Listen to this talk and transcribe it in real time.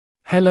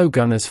Hello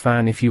Gunners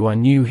fan, if you are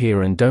new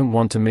here and don't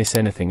want to miss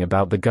anything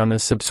about the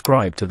Gunners,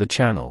 subscribe to the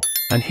channel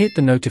and hit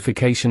the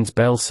notifications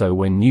bell so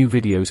when new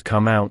videos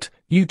come out,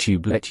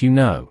 YouTube let you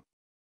know.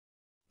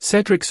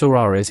 Cedric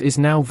Soares is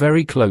now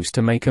very close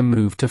to make a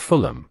move to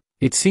Fulham.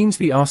 It seems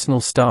the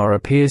Arsenal star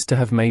appears to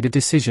have made a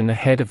decision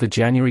ahead of the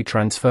January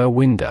transfer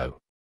window.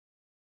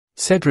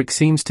 Cedric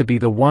seems to be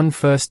the one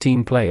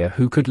first-team player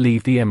who could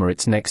leave the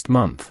Emirates next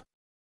month.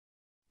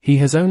 He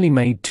has only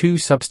made 2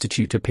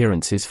 substitute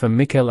appearances for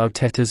Mikel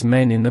Arteta's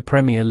men in the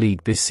Premier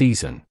League this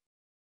season.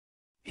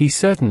 He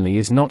certainly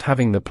is not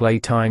having the play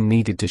time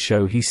needed to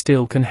show he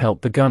still can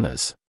help the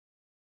Gunners.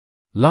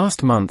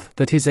 Last month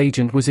that his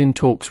agent was in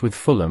talks with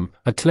Fulham,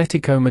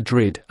 Atletico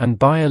Madrid and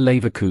Bayer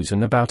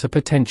Leverkusen about a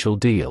potential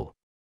deal.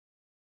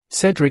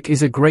 Cedric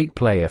is a great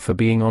player for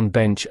being on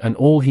bench, and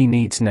all he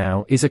needs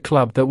now is a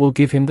club that will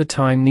give him the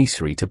time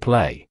necessary to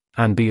play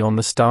and be on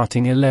the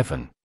starting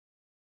 11.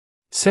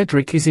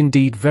 Cedric is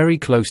indeed very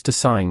close to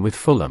sign with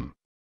Fulham.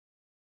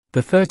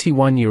 The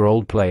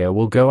 31-year-old player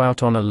will go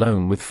out on a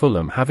loan with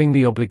Fulham, having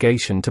the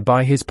obligation to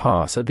buy his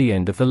pass at the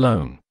end of the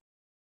loan.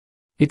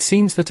 It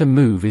seems that a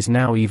move is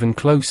now even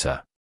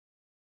closer.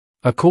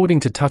 According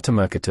to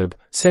Tuttomercatab,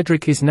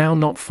 Cedric is now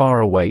not far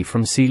away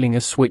from sealing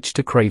a switch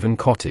to Craven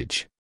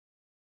Cottage.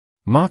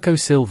 Marco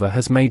Silva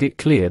has made it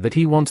clear that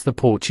he wants the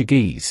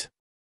Portuguese.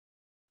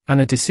 And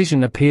a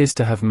decision appears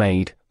to have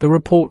made, the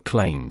report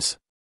claims.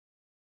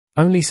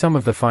 Only some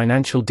of the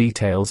financial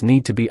details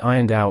need to be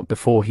ironed out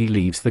before he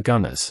leaves the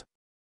Gunners.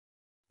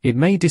 It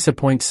may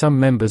disappoint some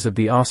members of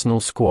the Arsenal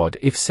squad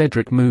if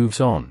Cedric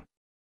moves on.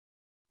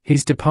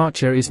 His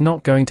departure is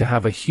not going to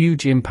have a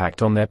huge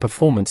impact on their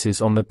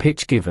performances on the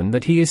pitch, given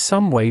that he is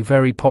some way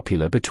very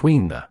popular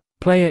between the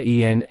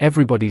player and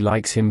everybody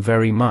likes him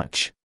very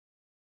much.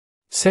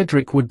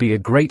 Cedric would be a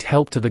great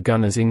help to the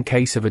Gunners in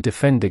case of a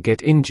defender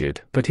get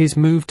injured, but his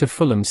move to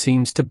Fulham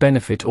seems to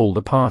benefit all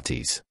the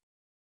parties.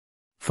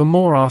 For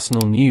more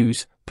Arsenal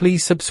news,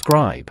 please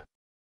subscribe.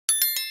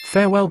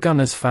 Farewell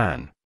Gunners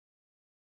fan.